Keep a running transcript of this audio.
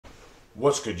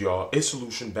What's good, y'all? It's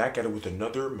Solution back at it with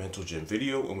another Mental Gym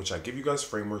video in which I give you guys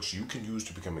frameworks you can use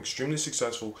to become extremely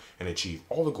successful and achieve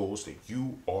all the goals that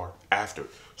you are after.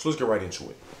 So let's get right into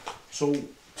it. So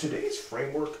today's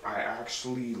framework I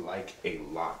actually like a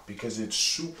lot because it's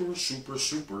super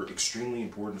extremely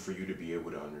important for you to be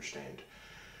able to understand.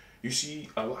 You see,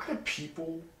 a lot of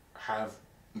people have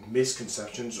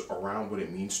misconceptions around what it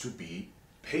means to be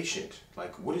patient.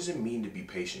 Like, what does it mean to be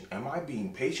patient? Am I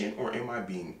being patient or am I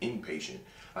being impatient?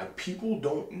 Like, people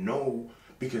don't know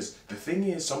because the thing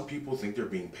is, some people think they're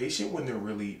being patient when they're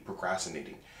really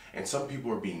procrastinating. And some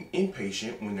people are being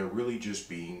impatient when they're really just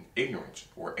being ignorant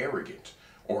or arrogant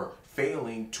or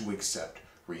failing to accept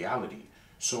reality.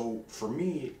 So for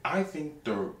me, I think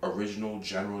the original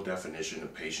general definition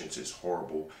of patience is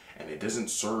horrible and it doesn't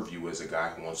serve you as a guy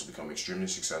who wants to become extremely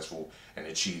successful and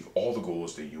achieve all the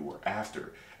goals that you are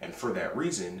after. And for that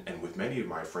reason, and with many of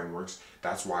my frameworks,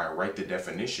 that's why I write the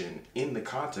definition in the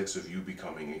context of you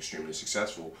becoming extremely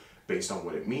successful based on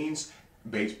what it means,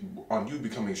 based on you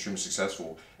becoming extremely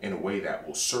successful in a way that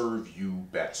will serve you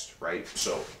best, right?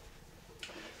 So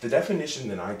the definition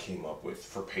that I came up with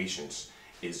for patience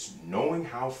is knowing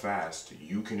how fast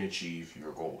you can achieve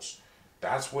your goals.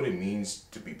 That's what it means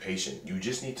to be patient. You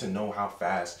just need to know how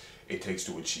fast it takes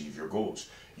to achieve your goals.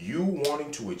 You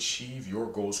wanting to achieve your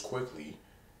goals quickly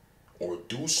or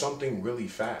do something really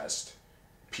fast,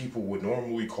 people would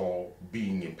normally call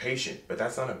being impatient, but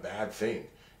that's not a bad thing.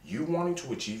 You wanting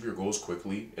to achieve your goals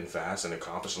quickly and fast and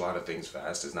accomplish a lot of things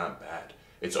fast is not bad.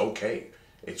 It's okay.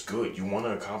 It's good. You want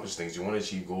to accomplish things. You want to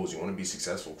achieve goals. You want to be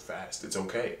successful fast. It's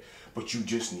okay. But you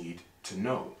just need to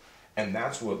know. And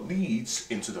that's what leads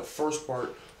into the first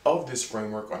part of this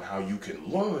framework on how you can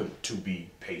learn to be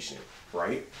patient,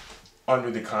 right?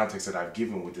 Under the context that I've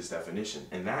given with this definition.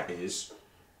 And that is,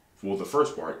 well, the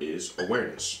first part is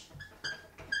awareness.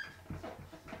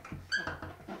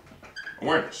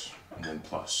 Awareness. And then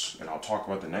plus. And I'll talk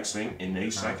about the next thing in a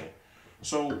second.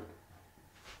 So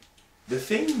the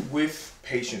thing with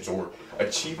patience or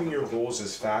achieving your goals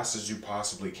as fast as you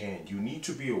possibly can, you need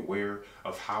to be aware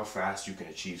of how fast you can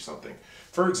achieve something.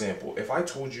 For example, if I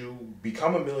told you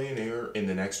become a millionaire in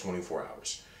the next 24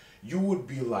 hours, you would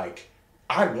be like,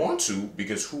 I want to,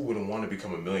 because who wouldn't want to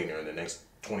become a millionaire in the next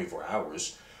 24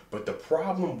 hours? But the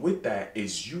problem with that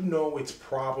is you know it's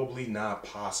probably not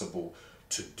possible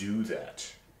to do that,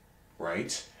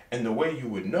 right? And the way you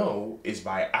would know is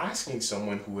by asking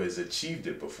someone who has achieved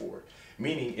it before.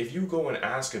 Meaning, if you go and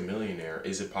ask a millionaire,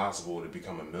 is it possible to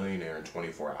become a millionaire in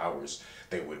 24 hours?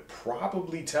 They would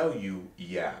probably tell you,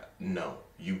 yeah, no,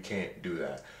 you can't do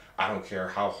that. I don't care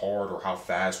how hard or how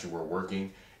fast you are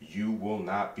working, you will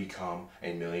not become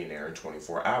a millionaire in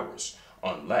 24 hours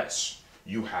unless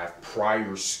you have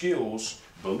prior skills,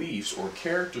 beliefs, or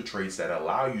character traits that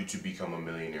allow you to become a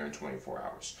millionaire in 24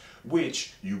 hours,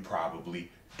 which you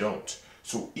probably don't.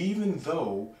 So even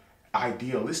though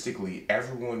idealistically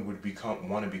everyone would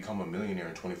want to become a millionaire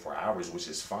in 24 hours, which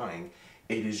is fine,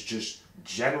 it is just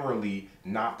generally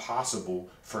not possible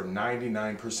for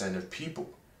 99% of people.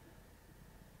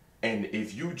 And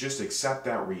if you just accept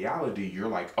that reality, you're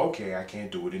like, okay, I can't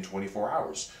do it in 24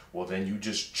 hours. Well, then you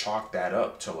just chalk that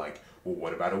up to like, well,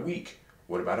 what about a week?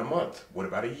 What about a month? What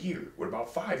about a year? What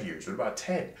about 5 years? What about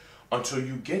 10? Until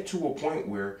you get to a point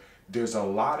where there's a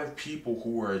lot of people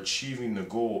who are achieving the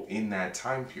goal in that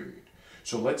time period.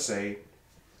 So let's say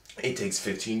it takes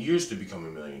 15 years to become a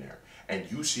millionaire.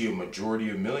 And you see a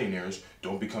majority of millionaires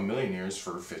don't become millionaires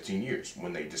for 15 years.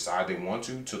 When they decide they want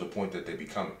to the point that they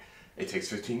become it. It takes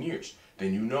 15 years.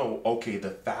 Then you know, okay,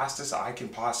 the fastest I can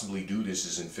possibly do this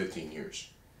is in 15 years.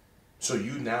 So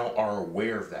you now are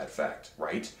aware of that fact,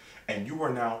 right? And you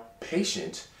are now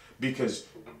patient because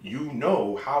you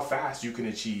know how fast you can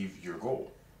achieve your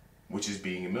goal, which is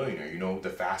being a millionaire. You know,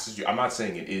 the fastest I'm not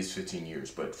saying it is 15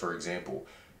 years, but for example,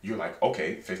 you're like,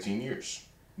 okay, 15 years.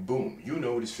 Boom, you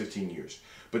know it is 15 years.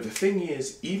 But the thing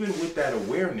is, even with that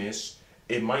awareness,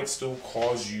 it might still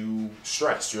cause you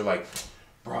stress. You're like,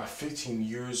 bro, 15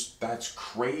 years, that's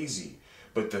crazy.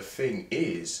 But the thing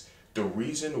is, the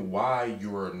reason why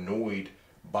you're annoyed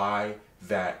by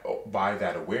that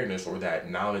awareness or that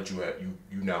knowledge you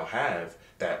now have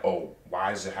that, oh, why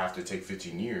does it have to take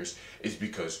 15 years, is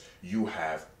because you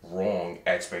have wrong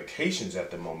expectations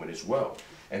at the moment as well.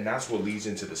 And that's what leads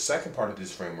into the second part of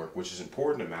this framework, which is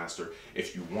important to master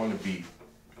if you want to be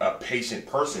a patient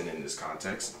person in this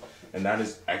context, and that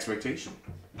is expectation.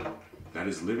 That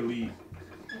is literally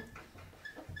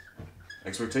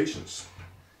expectations.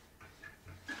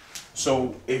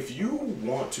 So if you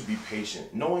want to be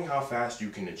patient, knowing how fast you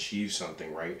can achieve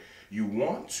something, right? You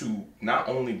want to not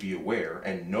only be aware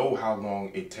and know how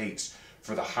long it takes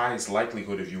for the highest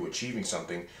likelihood of you achieving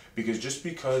something, because just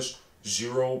because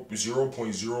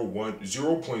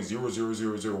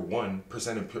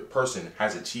 0.0001% of person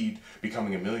has achieved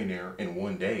becoming a millionaire in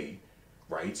one day,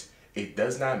 right? It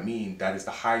does not mean that is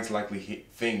the highest likely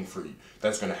thing for you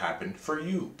that's going to happen for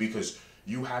you, because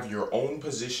you have your own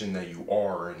position that you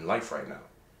are in life right now,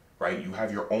 right? You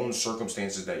have your own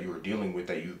circumstances that you are dealing with,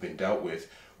 that you've been dealt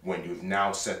with when you've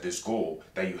now set this goal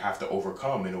that you have to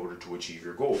overcome in order to achieve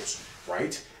your goals,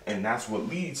 right? And that's what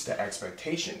leads to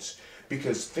expectations.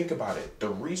 Because think about it, the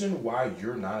reason why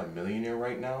you're not a millionaire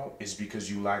right now is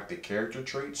because you lack the character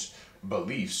traits,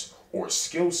 beliefs, or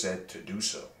skill set to do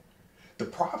so. The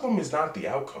problem is not the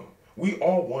outcome. We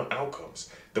all want outcomes.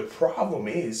 The problem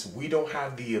is we don't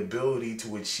have the ability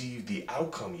to achieve the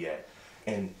outcome yet.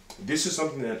 And this is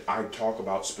something that I talk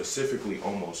about specifically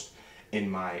almost in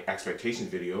my expectations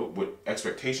video,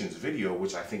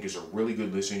 which I think is a really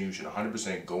good listen. You should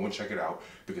 100% go and check it out,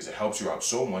 because it helps you out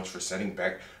so much for setting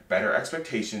better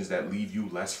expectations that leave you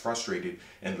less frustrated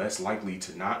and less likely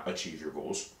to not achieve your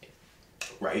goals,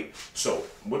 right? So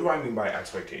what do I mean by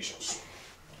expectations?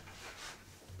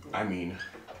 I mean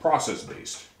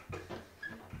process-based,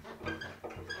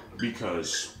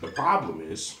 because the problem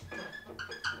is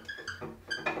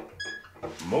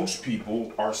most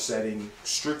people are setting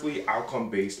strictly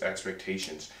outcome-based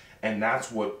expectations, and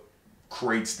that's what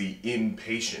creates the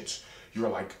impatience. You're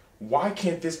like, why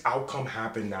can't this outcome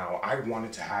happen now? I want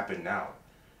it to happen now.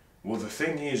 Well, the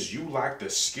thing is, you lack the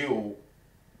skill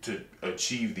to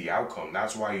achieve the outcome.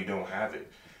 That's why you don't have it.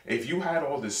 If you had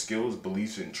all the skills,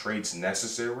 beliefs, and traits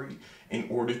necessary in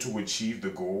order to achieve the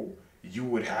goal, you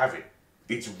would have it.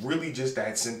 It's really just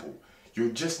that simple. You're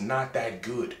just not that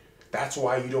good. That's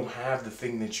why you don't have the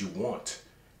thing that you want,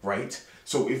 right?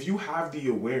 So if you have the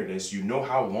awareness, you know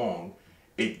how long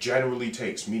it generally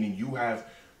takes, meaning you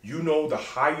know the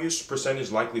highest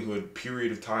percentage likelihood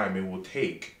period of time it will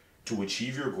take to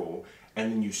achieve your goal,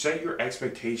 and then you set your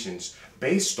expectations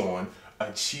based on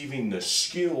achieving the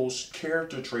skills,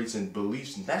 character traits, and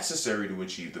beliefs necessary to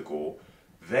achieve the goal,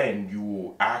 then you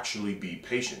will actually be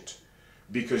patient,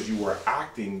 because you are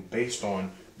acting based on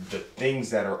the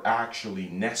things that are actually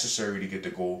necessary to get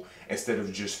the goal instead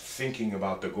of just thinking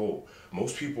about the goal.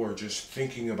 Most people are just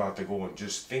thinking about the goal and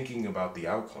just thinking about the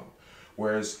outcome.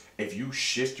 Whereas if you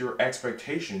shift your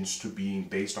expectations to being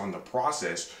based on the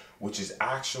process, which is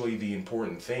actually the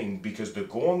important thing, because the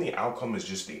goal and the outcome is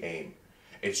just the aim.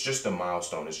 It's just the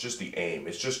milestone. It's just the aim.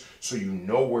 It's just so you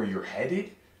know where you're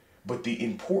headed. But the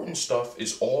important stuff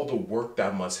is all the work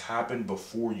that must happen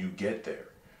before you get there.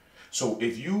 So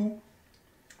if you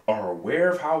are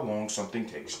aware of how long something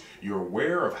takes, you're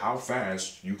aware of how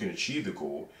fast you can achieve the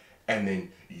goal, and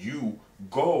then you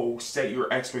go set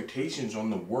your expectations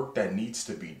on the work that needs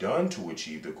to be done to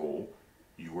achieve the goal,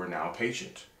 you are now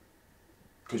patient.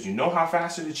 Because you know how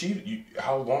fast it achieves,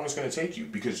 how long it's going to take you,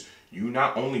 because you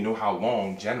not only know how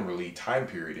long generally time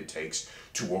period it takes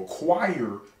to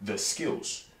acquire the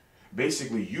skills.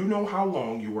 Basically, you know how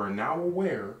long, you are now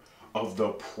aware of the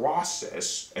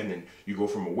process, and then you go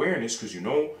from awareness, because you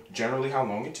know generally how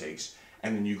long it takes,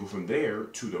 and then you go from there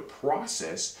to the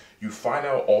process. You find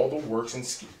out all the work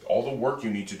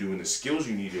you need to do and the skills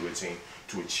you need to attain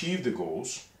to achieve the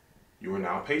goals. You are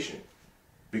now patient,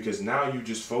 because now you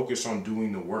just focus on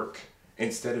doing the work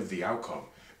instead of the outcome,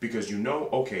 because you know,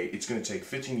 okay, it's going to take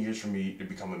 15 years for me to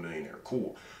become a millionaire.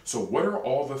 Cool. So what are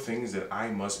all the things that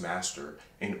I must master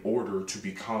in order to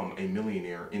become a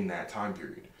millionaire in that time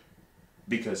period?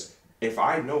 Because if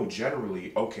I know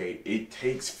generally, okay, it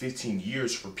takes 15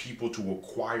 years for people to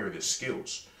acquire the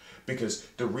skills, because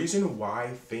the reason why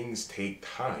things take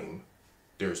time,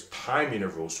 there's time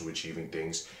intervals to achieving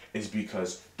things, is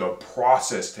because the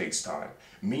process takes time,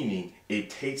 meaning it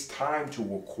takes time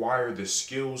to acquire the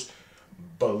skills,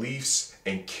 beliefs,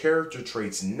 and character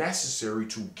traits necessary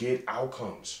to get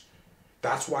outcomes.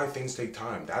 That's why things take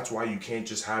time. That's why you can't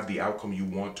just have the outcome you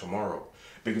want tomorrow,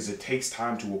 because it takes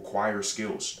time to acquire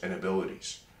skills and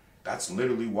abilities. That's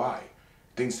literally why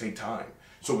things take time.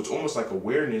 So it's almost like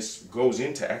awareness goes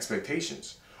into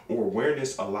expectations, or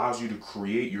awareness allows you to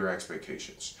create your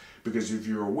expectations. Because if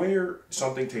you're aware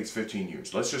something takes 15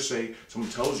 years, let's just say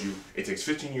someone tells you it takes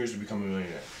 15 years to become a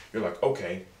millionaire. You're like,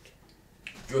 okay.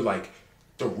 You're like,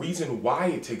 the reason why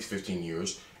it takes 15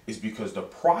 years is because the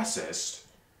process,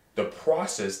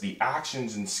 the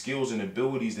actions and skills and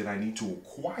abilities that I need to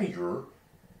acquire,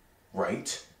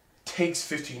 right, takes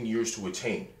 15 years to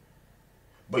attain.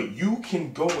 But you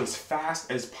can go as fast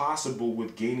as possible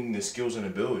with gaining the skills and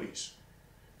abilities,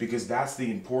 because that's the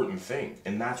important thing,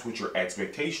 and that's what your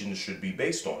expectations should be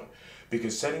based on.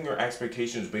 Because setting your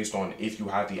expectations based on if you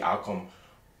have the outcome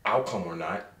outcome or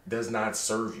not does not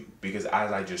serve you, because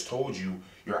as I just told you,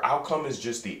 your outcome is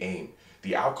just the aim.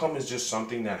 The outcome is just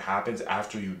something that happens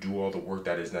after you do all the work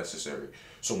that is necessary.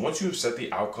 So once you've set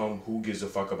the outcome, who gives a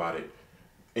fuck about it?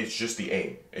 It's just the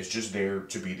aim. It's just there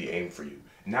to be the aim for you.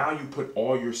 Now you put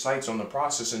all your sights on the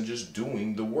process and just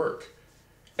doing the work.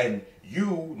 And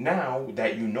you, now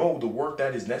that you know the work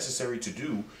that is necessary to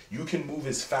do, you can move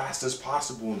as fast as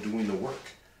possible in doing the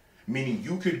work. Meaning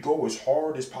you could go as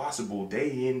hard as possible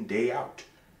day in, day out,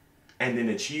 and then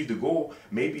achieve the goal.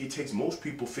 Maybe it takes most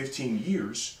people 15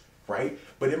 years, right?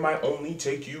 But it might only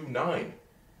take you 9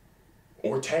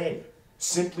 or 10,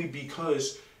 simply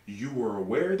because you were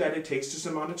aware that it takes this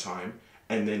amount of time.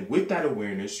 And then with that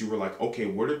awareness, you were like, okay,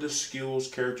 what are the skills,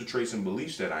 character traits, and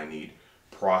beliefs that I need?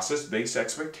 Process-based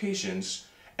expectations.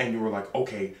 And you were like,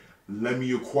 okay, let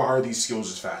me acquire these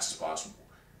skills as fast as possible.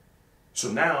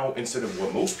 So now, instead of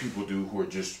what most people do, who are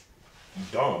just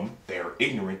dumb, they're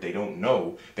ignorant, they don't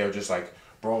know, they're just like,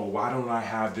 bro, why don't I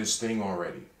have this thing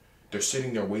already? They're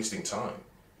sitting there wasting time.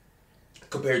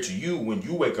 Compared to you, when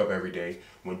you wake up every day,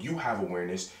 when you have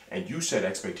awareness and you set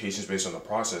expectations based on the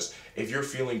process, if you're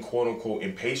feeling quote unquote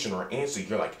impatient or antsy,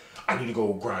 you're like, I need to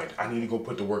go grind, I need to go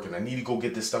put the work in, I need to go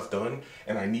get this stuff done,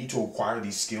 and I need to acquire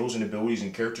these skills and abilities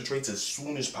and character traits as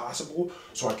soon as possible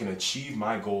so I can achieve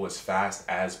my goal as fast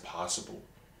as possible,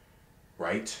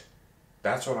 right?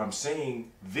 That's what I'm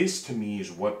saying. This to me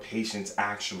is what patience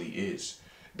actually is.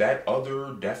 That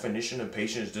other definition of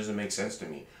patience doesn't make sense to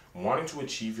me. Wanting to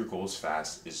achieve your goals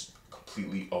fast is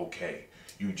completely okay.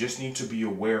 You just need to be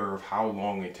aware of how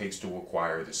long it takes to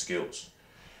acquire the skills.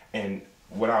 And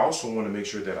what I also want to make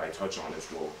sure that I touch on is,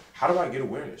 well, how do I get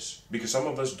awareness? Because some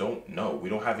of us don't know. We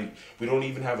don't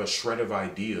even have a shred of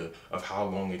idea of how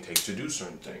long it takes to do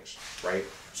certain things, right?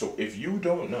 So if you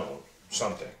don't know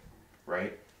something,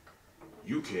 right,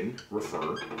 you can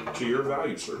refer to your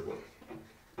value circle.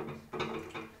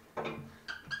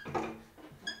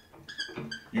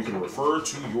 You can refer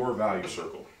to your value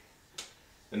circle.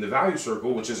 And the value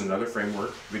circle, which is another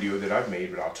framework video that I've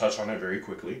made, but I'll touch on it very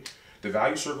quickly. The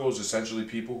value circle is essentially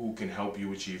people who can help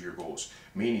you achieve your goals,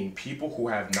 meaning people who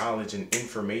have knowledge and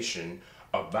information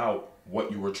about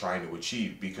what you are trying to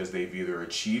achieve, because they've either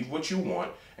achieved what you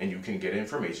want and you can get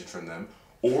information from them,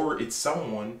 or it's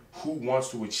someone who wants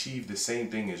to achieve the same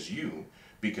thing as you.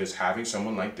 Because having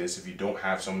someone like this, if you don't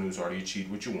have someone who's already achieved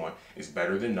what you want, is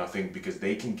better than nothing, because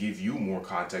they can give you more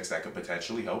context that could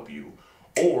potentially help you.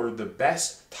 Or the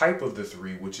best type of the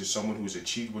three, which is someone who's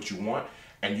achieved what you want,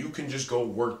 and you can just go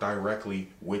work directly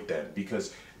with them,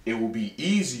 because it will be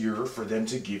easier for them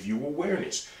to give you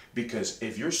awareness. Because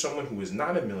if you're someone who is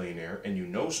not a millionaire and you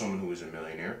know someone who is a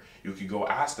millionaire, you could go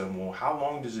ask them, well, how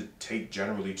long does it take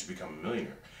generally to become a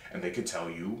millionaire? And they could tell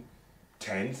you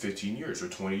 10, 15 years or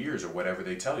 20 years or whatever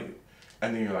they tell you.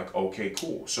 And then you're like, okay,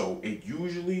 cool. So it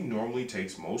usually normally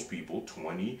takes most people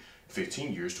 20,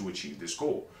 15 years to achieve this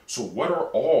goal. So what are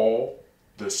all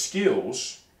the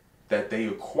skills that they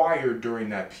acquired during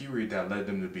that period that led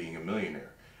them to being a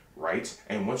millionaire, right?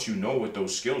 And once you know what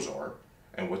those skills are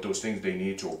and what those things they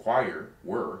needed to acquire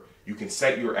were, you can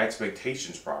set your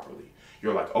expectations properly.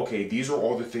 You're like, okay, these are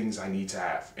all the things I need to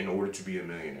have in order to be a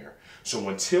millionaire. So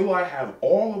until I have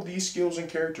all of these skills and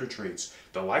character traits,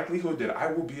 the likelihood that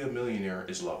I will be a millionaire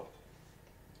is low.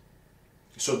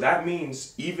 So that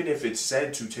means even if it's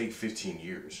said to take 15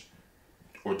 years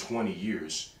or 20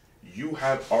 years, you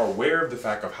are aware of the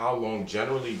fact of how long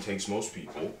generally it takes most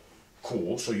people.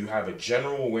 Cool. So you have a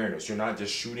general awareness. You're not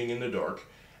just shooting in the dark.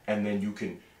 And then you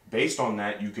can, based on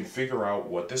that, you can figure out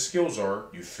what the skills are.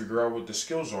 You figure out what the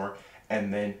skills are,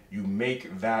 and then you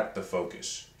make that the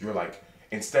focus. You're like,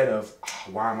 instead of,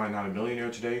 why am I not a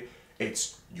millionaire today?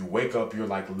 It's, you wake up, you're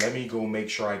like, let me go make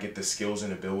sure I get the skills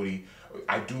and ability.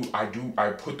 I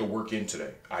put the work in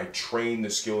today. I train the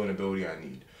skill and ability I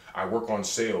need. I work on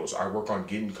sales. I work on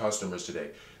getting customers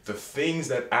today. The things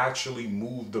that actually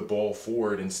move the ball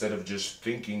forward, instead of just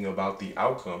thinking about the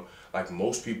outcome like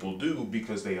most people do,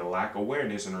 because they lack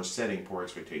awareness and are setting poor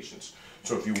expectations.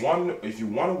 So if you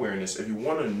want awareness, if you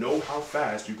want to know how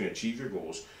fast you can achieve your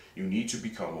goals, you need to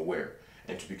become aware.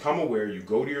 And to become aware, you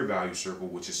go to your value circle,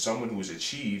 which is someone who has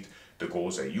achieved the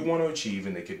goals that you want to achieve,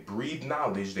 and they can breathe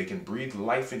knowledge, they can breathe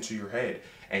life into your head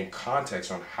and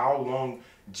context on how long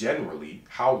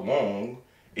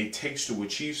it takes to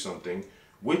achieve something.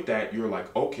 With that, you're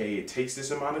like, okay, it takes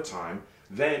this amount of time.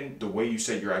 Then the way you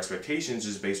set your expectations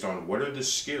is based on what are the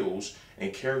skills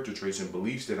and character traits and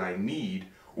beliefs that I need,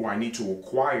 or I need to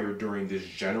acquire during this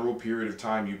general period of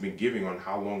time you've been giving on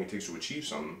how long it takes to achieve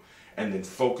something, and then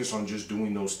focus on just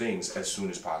doing those things as soon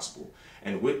as possible.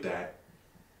 And with that,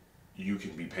 you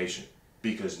can be patient.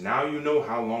 because now you know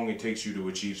how long it takes you to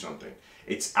achieve something.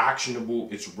 It's actionable,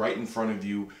 it's right in front of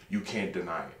you, you can't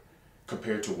deny it.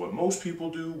 Compared to what most people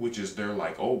do, which is they're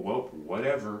like, oh, well,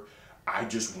 whatever, I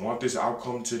just want this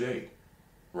outcome today,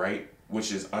 right?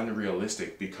 Which is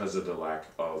unrealistic because of the lack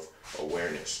of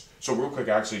awareness. So real quick,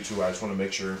 actually, too, I just want to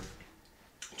make sure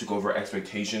to go over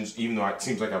expectations, even though it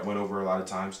seems like I've went over a lot of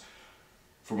times.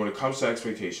 For when it comes to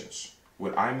expectations,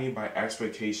 what I mean by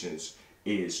expectations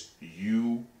is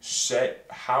you set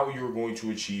how you're going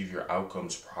to achieve your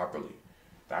outcomes properly.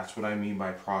 That's what I mean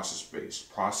by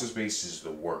process-based. Process-based is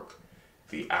the work,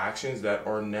 the actions that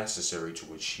are necessary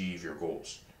to achieve your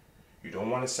goals. You don't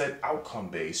want to set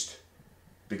outcome-based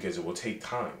because it will take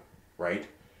time, right?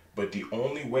 But the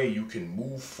only way you can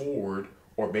move forward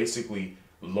or basically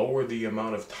lower the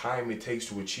amount of time it takes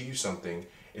to achieve something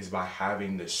is by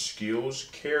having the skills,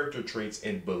 character traits,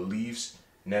 and beliefs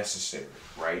necessary,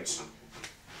 right?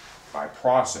 By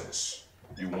process,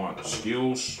 you want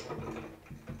skills,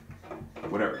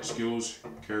 whatever, skills,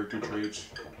 character traits,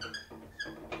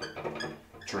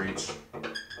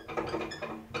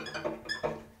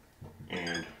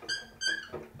 and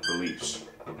beliefs.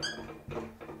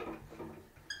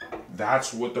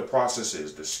 That's what the process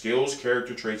is. The skills,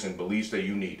 character traits, and beliefs that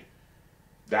you need.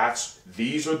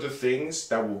 These are the things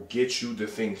that will get you the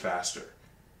thing faster.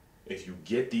 If you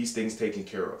get these things taken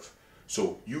care of.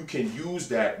 So you can use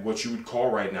that, what you would call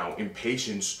right now,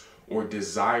 impatience or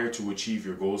desire to achieve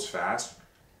your goals fast,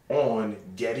 on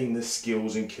getting the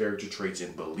skills and character traits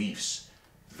and beliefs.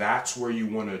 That's where you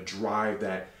want to drive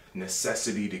that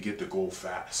necessity to get the goal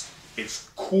fast. It's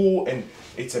cool and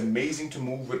it's amazing to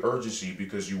move with urgency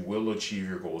because you will achieve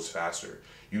your goals faster.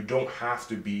 You don't have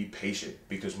to be patient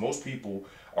because most people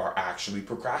are actually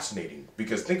procrastinating.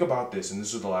 Because think about this, and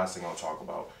this is the last thing I'll talk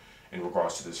about in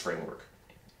regards to this framework.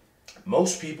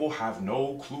 Most people have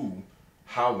no clue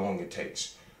how long it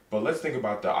takes. But let's think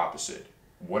about the opposite.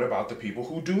 What about the people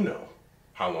who do know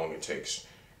how long it takes?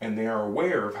 And they are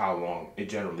aware of how long it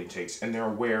generally takes, and they're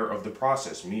aware of the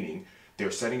process, meaning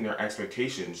they're setting their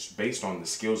expectations based on the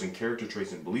skills and character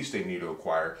traits and beliefs they need to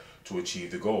acquire to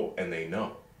achieve the goal, and they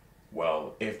know.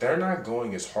 Well, if they're not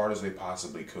going as hard as they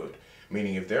possibly could,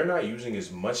 meaning if they're not using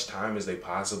as much time as they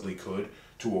possibly could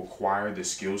to acquire the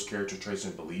skills, character traits,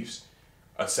 and beliefs,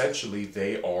 essentially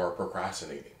they are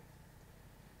procrastinating.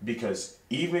 Because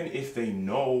even if they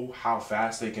know how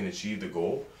fast they can achieve the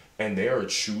goal and they are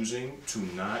choosing to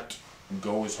not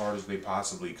go as hard as they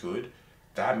possibly could,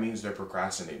 that means they're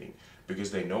procrastinating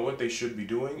because they know what they should be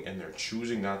doing and they're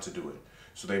choosing not to do it.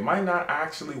 So they might not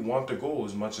actually want the goal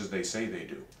as much as they say they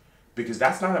do, because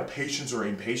that's not a patience or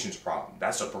impatience problem.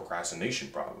 That's a procrastination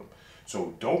problem.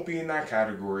 So don't be in that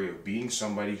category of being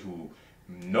somebody who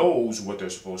knows what they're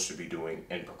supposed to be doing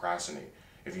and procrastinate.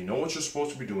 If you know what you're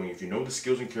supposed to be doing, if you know the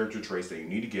skills and character traits that you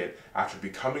need to get after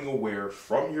becoming aware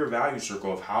from your value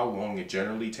circle of how long it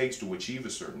generally takes to achieve a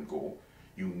certain goal,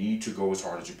 you need to go as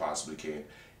hard as you possibly can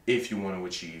if you want to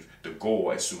achieve the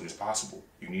goal as soon as possible.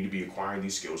 You need to be acquiring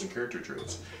these skills and character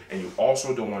traits. And you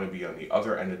also don't want to be on the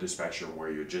other end of the spectrum where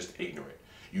you're just ignorant.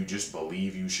 You just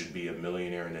believe you should be a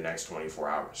millionaire in the next 24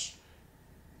 hours.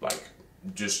 Like,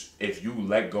 just if you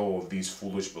let go of these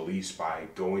foolish beliefs by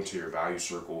going to your value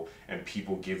circle and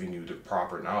people giving you the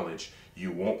proper knowledge,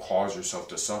 you won't cause yourself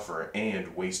to suffer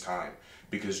and waste time.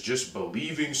 Because just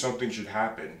believing something should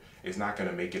happen is not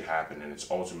going to make it happen, and it's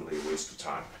ultimately a waste of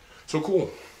time. So cool.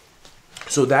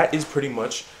 So that is pretty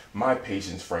much my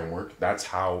patience framework.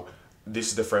 This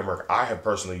is the framework I have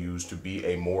personally used to be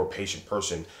a more patient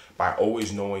person, by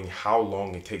always knowing how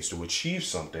long it takes to achieve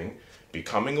something,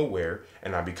 becoming aware,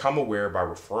 and I become aware by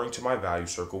referring to my value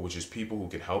circle, which is people who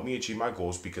can help me achieve my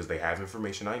goals because they have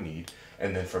information I need.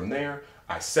 And then from there,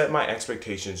 I set my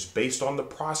expectations based on the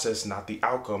process, not the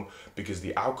outcome, because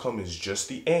the outcome is just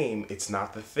the aim. It's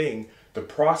not the thing. The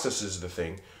process is the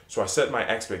thing. So I set my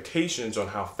expectations on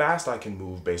how fast I can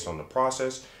move based on the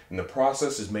process. And the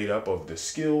process is made up of the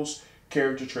skills,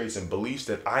 character traits, and beliefs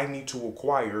that I need to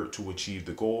acquire to achieve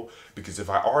the goal. Because if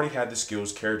I already had the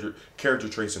skills, character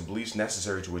traits, and beliefs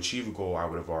necessary to achieve a goal, I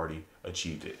would have already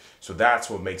achieved it. So that's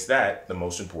what makes that the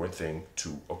most important thing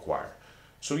to acquire.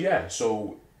 So yeah,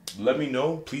 so let me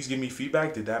know. Please give me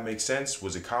feedback. Did that make sense?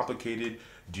 Was it complicated?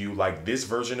 Do you like this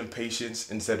version of patience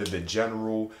instead of the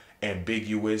general,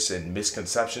 ambiguous, and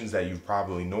misconceptions that you've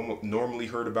probably normally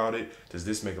heard about it? Does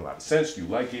this make a lot of sense? Do you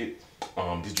like it?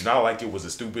 Did you not like it? Was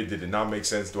it stupid? Did it not make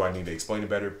sense? Do I need to explain it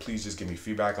better? Please just give me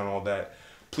feedback on all that.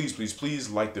 Please, please, please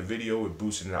like the video. It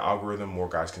boosts in the algorithm. More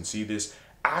guys can see this.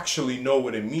 Actually know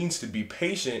what it means to be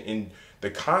patient in the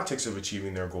context of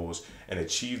achieving their goals, and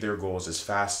achieve their goals as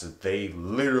fast as they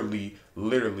literally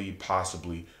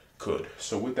possibly could.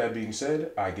 So with that being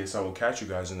said, I guess I will catch you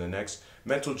guys in the next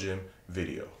Mental Gym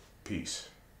video. Peace.